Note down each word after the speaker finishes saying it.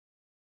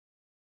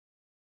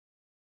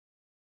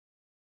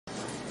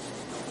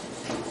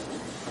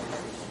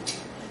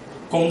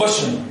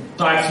Combustion,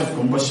 types of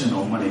combustion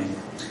or money.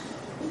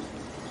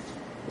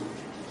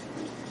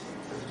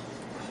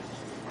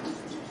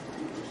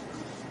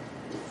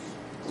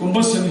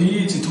 Combustion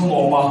here is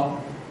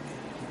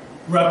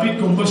rapid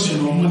combustion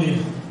or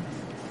money.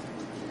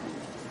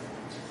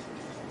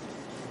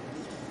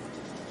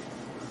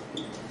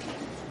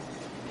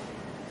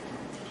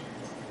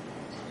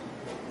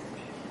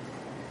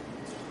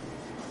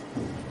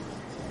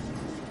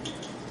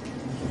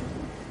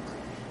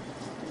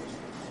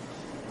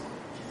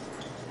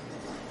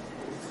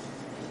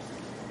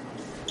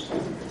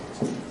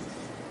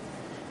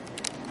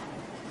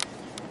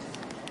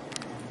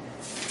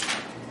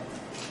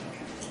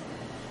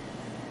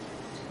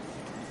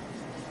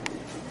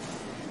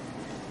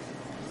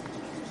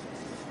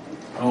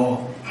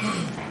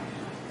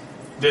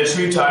 There are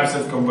three types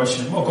of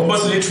combustion. Well,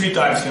 combustion is three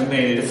types.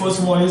 The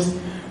first one is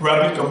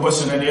rapid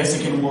combustion, and the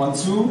second one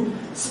too,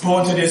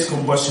 spontaneous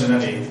combustion.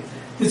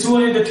 This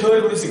one, the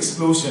third one is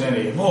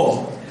explosion.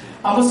 More.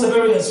 I must have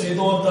very say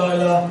don't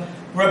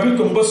rapid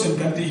combustion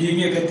can be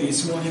here. Can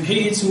this one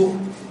here too.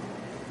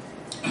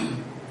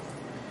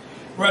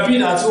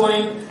 Rapid as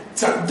one,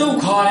 chặt đâu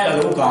khai ở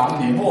lâu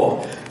càng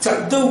more.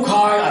 Chặt đâu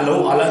khai ở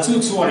lâu ở là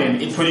chút one.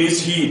 It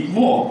produces heat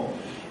more.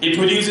 It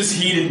produces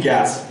heat and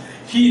gas.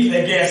 Heat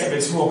and gas are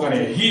smoke on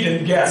it. Heat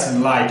and gas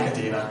and light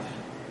katina.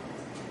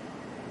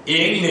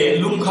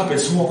 Eng lum khap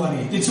smoke on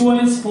it. It's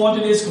one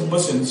spontaneous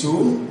combustion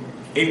too.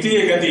 It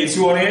is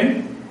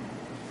one.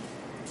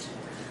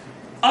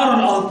 I don't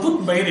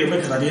output made it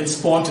because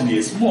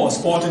spontaneous. More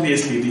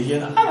spontaneously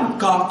here. I don't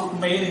got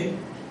made it.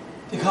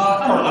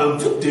 Because I don't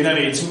output dinner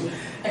to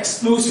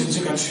explosions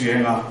you can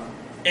share.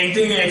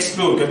 Anything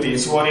explode can be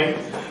one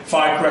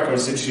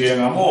firecrackers in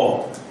share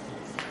more.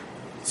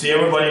 See,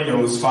 everybody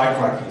knows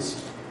firecrackers.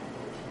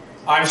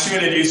 I'm sure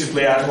that you used to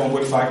play at home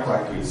with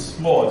firecrackers.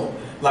 More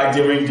like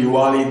during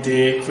Diwali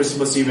Day,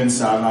 Christmas Eve and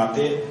Sangat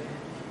Day.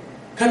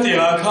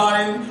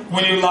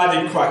 When you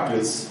light the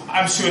crackers,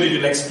 I'm sure that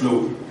you'll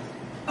explode.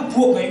 A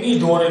pork may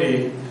need one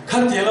day.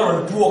 Katila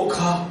or pork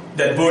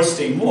that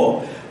bursting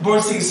more.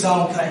 Bursting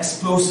sound can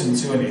explosion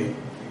to any.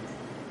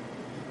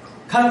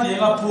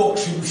 Katila pork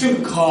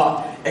shim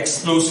car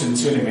explosion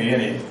to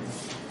any.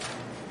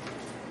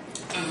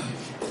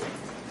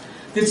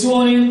 This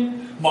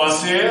one,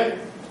 Marseille.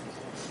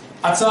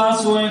 A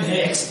chance when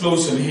here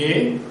explosion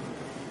here,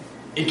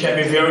 it can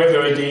be very,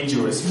 very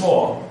dangerous.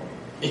 More,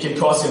 it can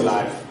cost your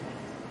life.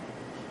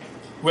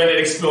 When an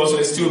explosion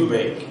is too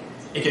big,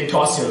 it can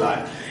cost your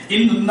life.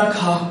 In the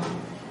nakha,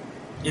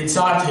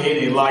 inside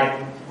here, like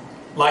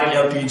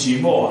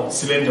LPG more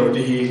cylinder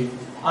here,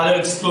 other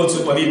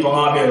explosive body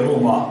pangabe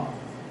ruma.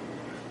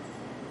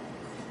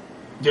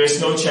 There is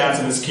no chance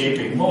of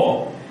escaping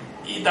more.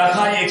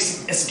 That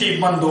escape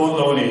man don't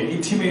know it.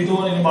 It may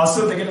do in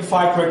muscle taking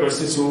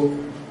firecrackers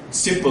to.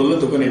 Simple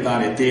to go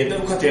it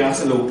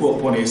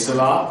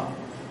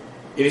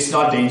is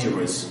not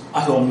dangerous.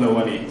 I don't know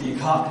what it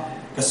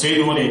is.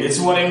 It's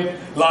one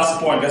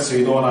last point that's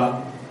we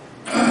don't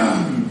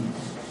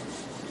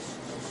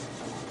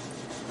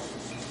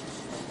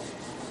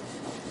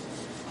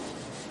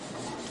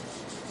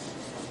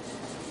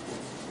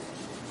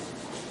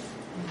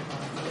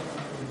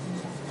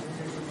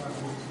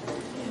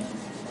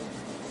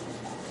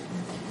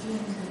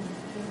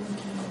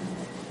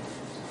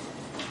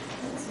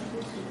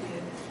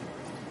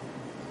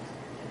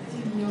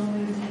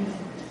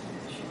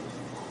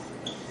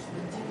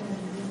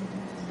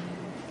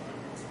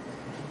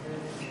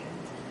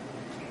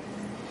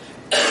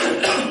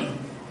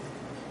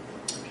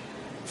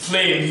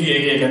flame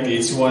here can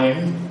be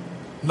one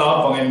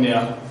not in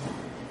there.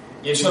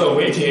 You should have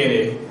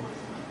waited.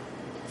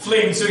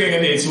 Flame so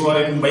can be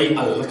one may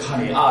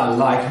I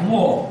like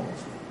more.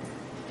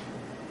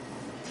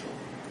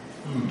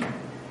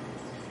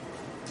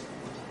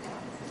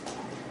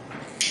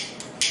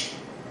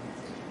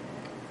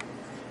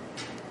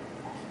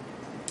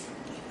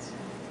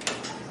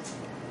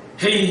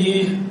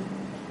 Hey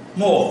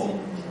more.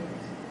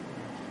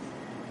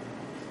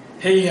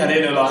 Hey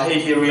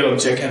real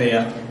object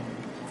here.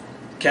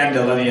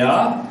 Candle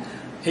here,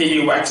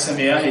 he wax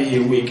here, he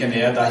wick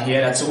here, that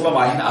here, that's all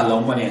about him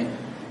alone money.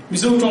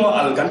 Mizuto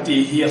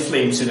alganti here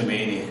flames in the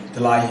main,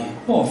 the lie,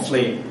 more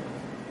flame.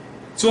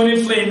 So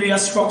any flame we are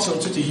structure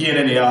to the here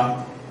and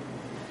here.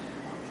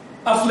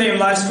 A flame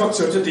light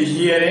structure to the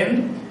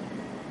hearing.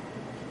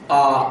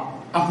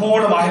 A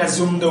more of I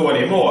zoomed over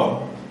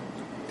anymore.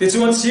 This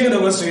one see the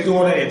was we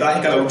do it,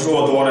 I can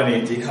draw the one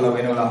in the color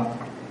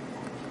in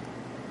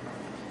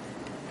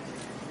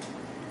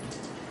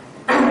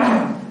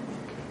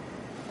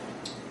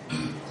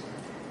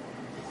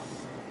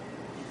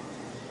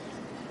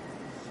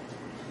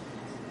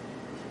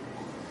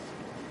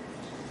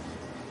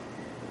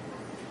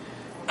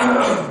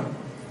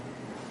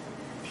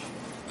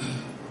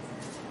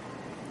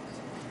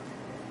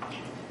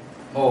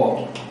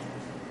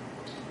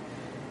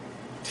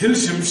Till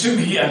shim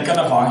he and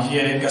Kanava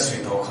here in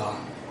Gaswitoka.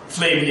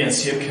 Flame and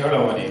Sip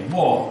Caroline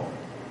more.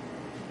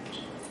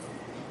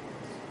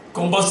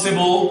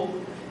 Combustible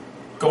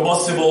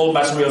combustible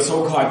materials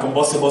so called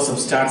combustible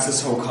substances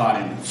so called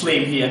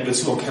flame here and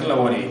so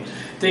called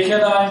they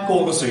can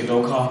coal so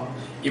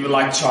even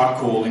like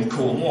charcoal and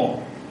coal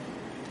more.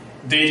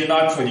 They do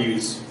not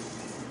produce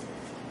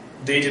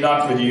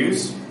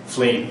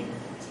flame.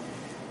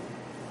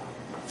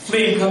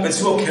 Flame can be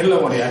so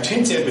killer I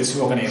change it with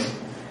so many.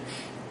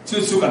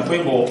 Two can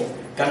play more.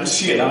 Can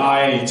shit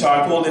I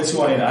charcoal and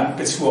so on and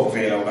bits of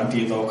veil and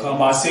detail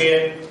come I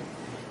say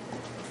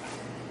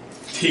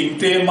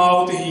think them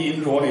out he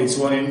in road is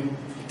one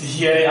to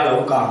hear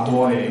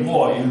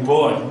more in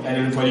burn and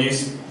it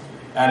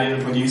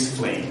produce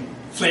flame.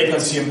 Flame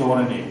consume the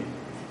one name.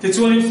 The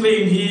one in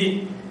flame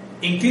he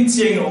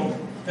increasing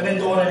and then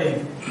the one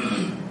name.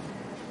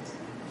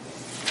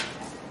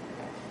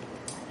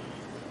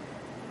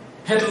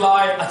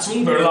 Headline a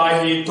tumber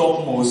lie he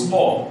topmost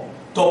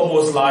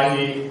lie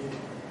he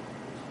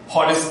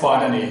hottest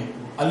part any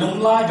alum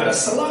lie but a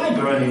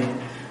saliva any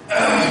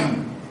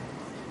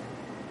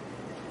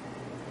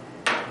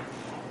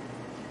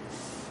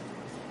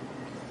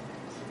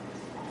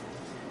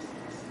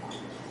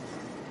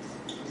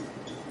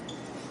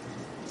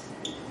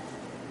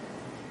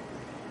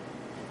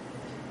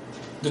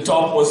the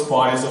topmost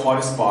part is the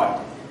hottest part.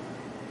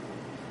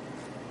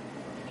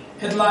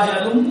 Headline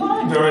alum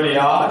lie very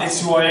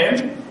this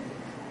one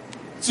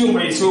two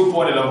may two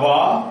point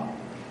lava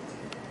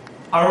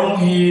around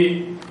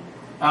here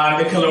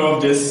and the color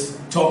of this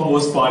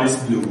topmost part is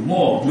blue.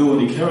 More blue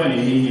in the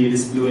currently here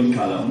is blue in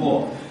color.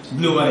 More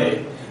blue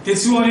in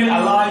this one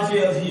alive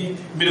here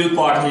middle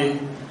part here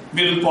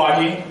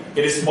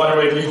it is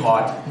moderately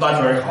hot,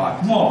 not very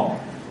hot. More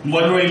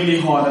moderately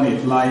hot on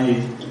it lie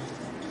here.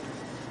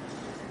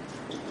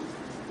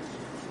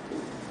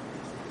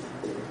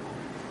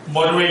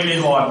 Moderately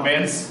hot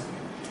means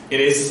it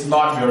is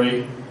not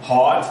very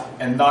hot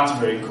and not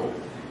very cold.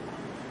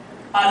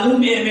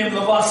 Alum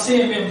lava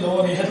same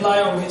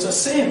headline which is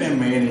same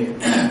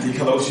the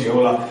color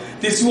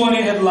this one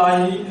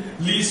headline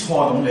least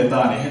hot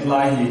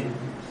headline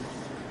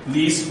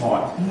least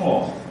hot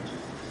more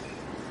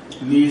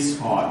least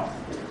hot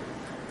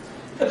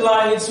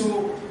headline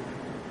to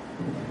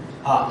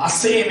a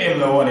same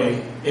low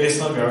it is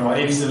not very hot,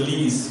 it is the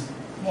least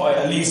more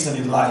at least than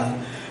it lie.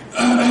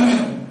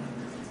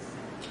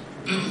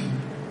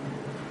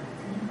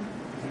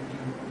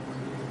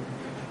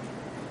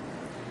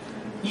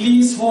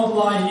 Least hot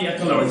lie here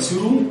color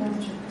 2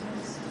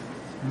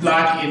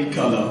 black in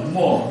color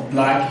more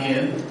black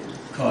in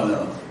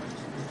color.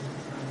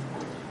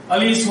 At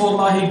least hot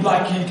lie here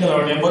black in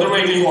color and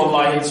moderately hot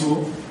lie here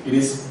 2 it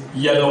is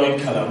yellow in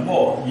color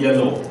more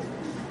yellow.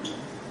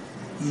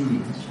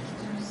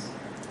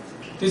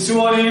 This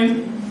one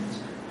in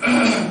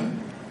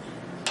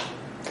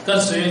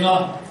considering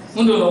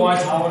mundu lo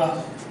white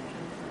house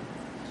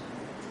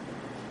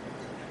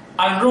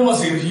and Roma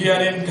here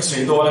in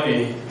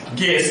Casador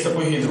gas the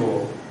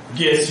hydro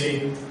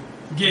gassy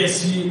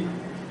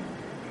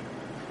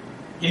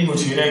in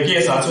which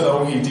gas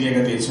actually heating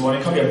against one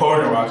it can be a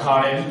burner or a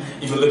current.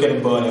 If you look at the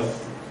burner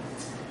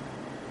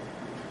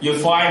you'll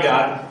find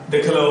that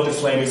the color of the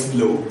flame is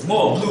blue.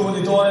 More blue in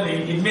the door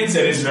it means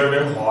that it's very,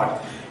 very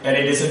hot and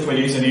it isn't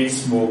producing any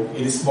smoke.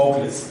 It is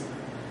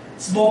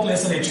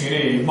smokeless and it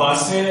treated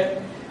master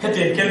had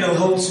the candle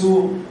hold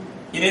to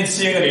it ain't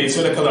seeing it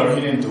so the color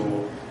hidden to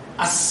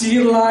a sea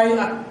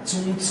light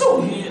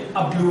so he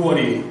a blue on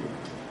it.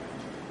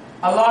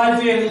 A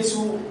live here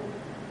to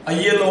a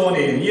yellow on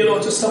it.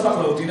 Yellow just a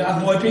buckle to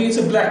that. My pink is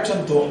a black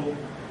chanton.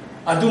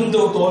 A doom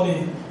do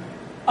tony.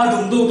 A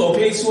doom do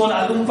page one,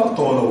 a doom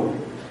factolo.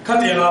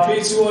 Catella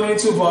page one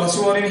into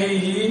Valsuan in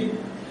he.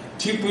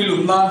 Tip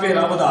will not be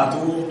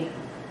Ramadatu.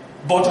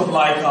 Bottom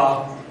like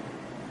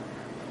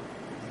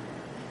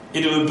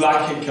it will be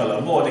black in color.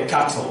 More the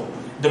cattle.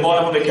 The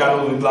bottom of the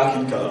cattle will be black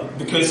in color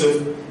because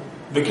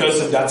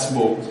of that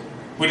smoke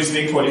which is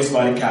being produced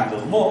by the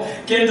candle. More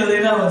candle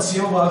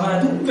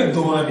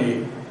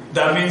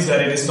that means that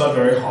it is not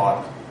very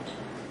hot.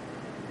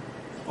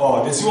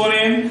 Oh, this one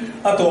in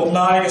a top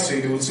nine as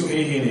we do to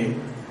a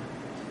healing.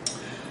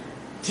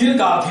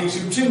 Tilga takes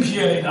you Jim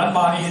here in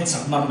unmoney hits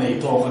of money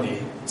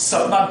talking.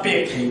 Some not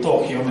big he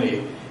talk here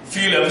money.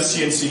 Feel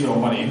efficiency no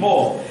money.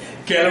 More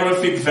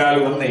calorific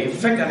value on the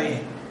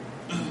effect.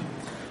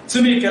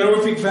 To me,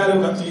 calorific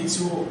value can lead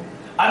to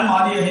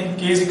unmoney in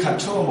case it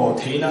cut more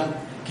tina.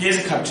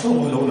 Case cut to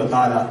low the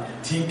data,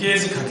 think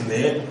case cut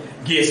late,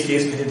 case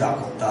get it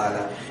up of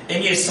data.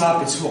 And yes,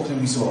 sap is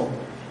walking so.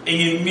 And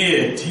in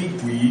me,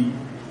 think we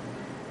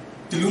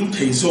the loom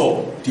takes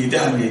all, the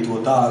damage to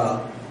a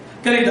data.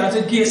 Can it does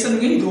a guess and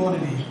get on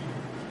it?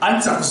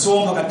 And some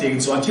song of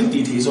things so until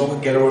details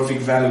of calorific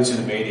values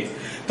in the baby.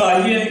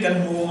 But here you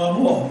can move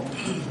on more.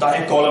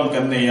 That column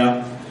can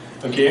there.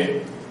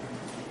 Okay?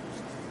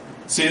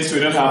 Since we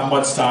don't have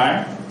much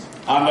time,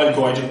 I'm not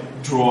going to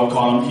draw a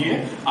column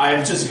here.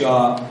 I'm just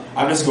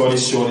going to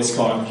show this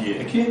column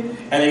here, okay?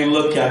 And you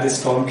look at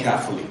this column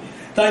carefully.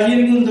 That here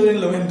you doing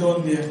low and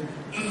down there.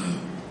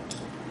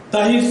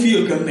 That here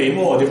field can name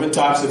all different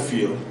types of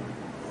field.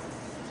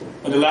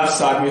 On the left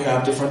side we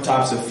have different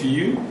types of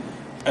field.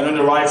 and on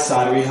the right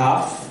side we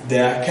have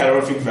their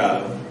calorific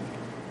value,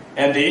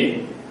 and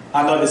they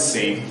are not the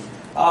same.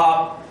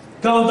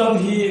 Down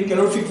here,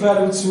 calorific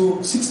value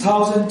to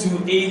 6,000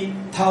 to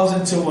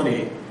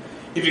 8,020.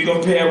 If you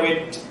compare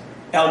with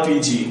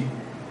LPG,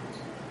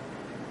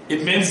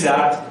 it means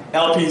that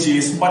LPG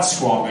is much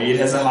stronger. It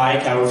has a high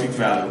calorific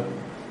value.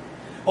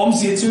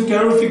 To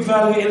calorific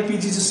value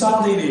LPG to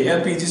something.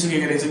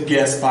 LPG is a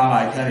gas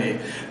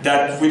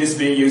that which is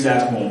being used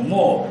at home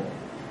more.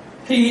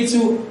 Hey,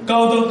 to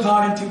Gaudam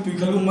Khan to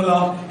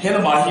Pikalumala,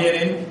 Helama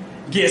here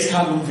gas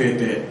can't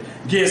vete.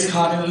 Gas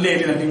can't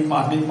late in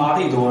Mati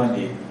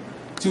Dorani.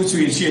 To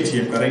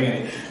initiative.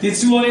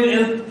 This one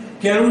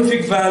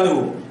calorific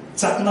value.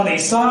 Satna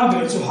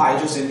Saga to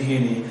hydrogen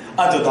hini,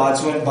 other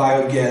that's when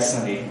biogas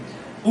honey.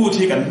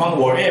 Utik and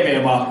Mangwar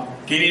Emema,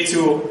 get it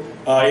to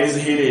it is a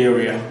hilly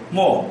area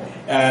more.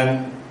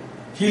 And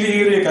hilly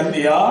area can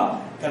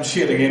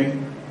share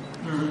again.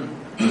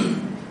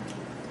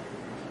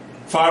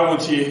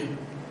 Firewood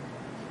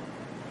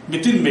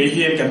between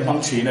Mayhem can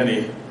function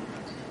any.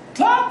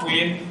 Clap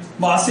win,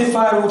 massive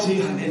firewood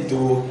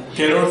into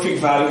calorific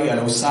value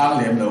and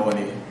Osam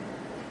Lemloni.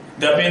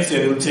 That means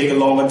it will take a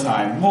longer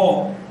time.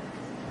 More.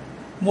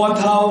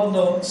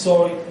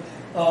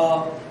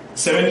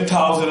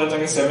 70,000, I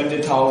think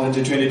 70,000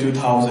 to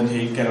 22,000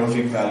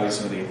 calorific values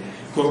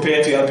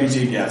compared to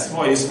LPG gas.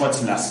 More is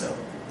much lesser.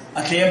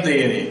 I claim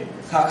the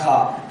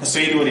kaka, the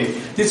same way.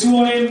 This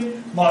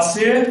one must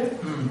say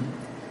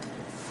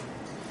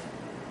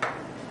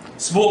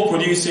smoke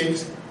producing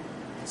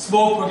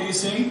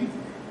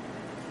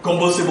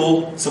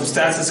combustible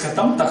substances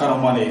katam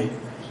takaramani.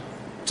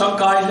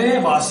 Changkai le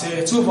must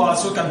say two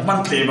parts can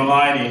monthly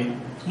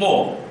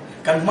more.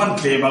 Can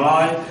monthly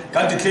malay,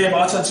 can declare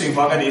much and swing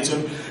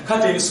vaganation,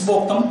 cutting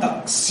smoke them,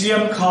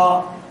 siam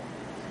car,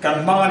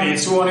 can mangani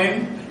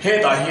swarming,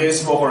 head I hear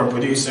smoke or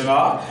producing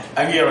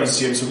and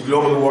guarantee to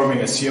global warming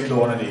and CM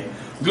donny.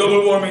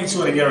 Global warming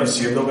to a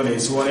guarantee of nobody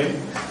swarming,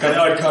 can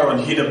air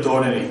current heat up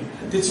donny.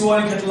 This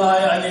one can lie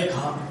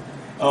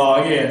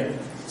again,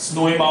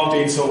 snowy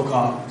mountains so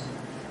car.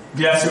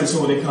 Glacier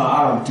so the car,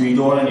 aren't doing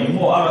donny,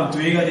 more aren't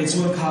doing it, it's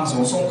one car,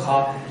 so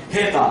car,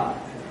 head up.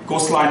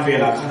 Coastline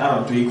vela can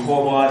around to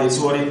Koba, this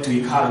one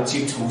to Car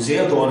Chip to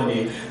Zell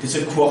Donny, this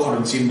is Quaker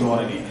and Jim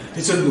Donny,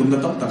 this is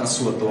Nunatam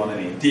Takasua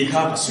Donny, the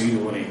car Sui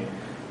Donny.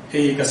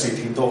 He can say,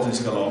 talk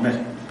to the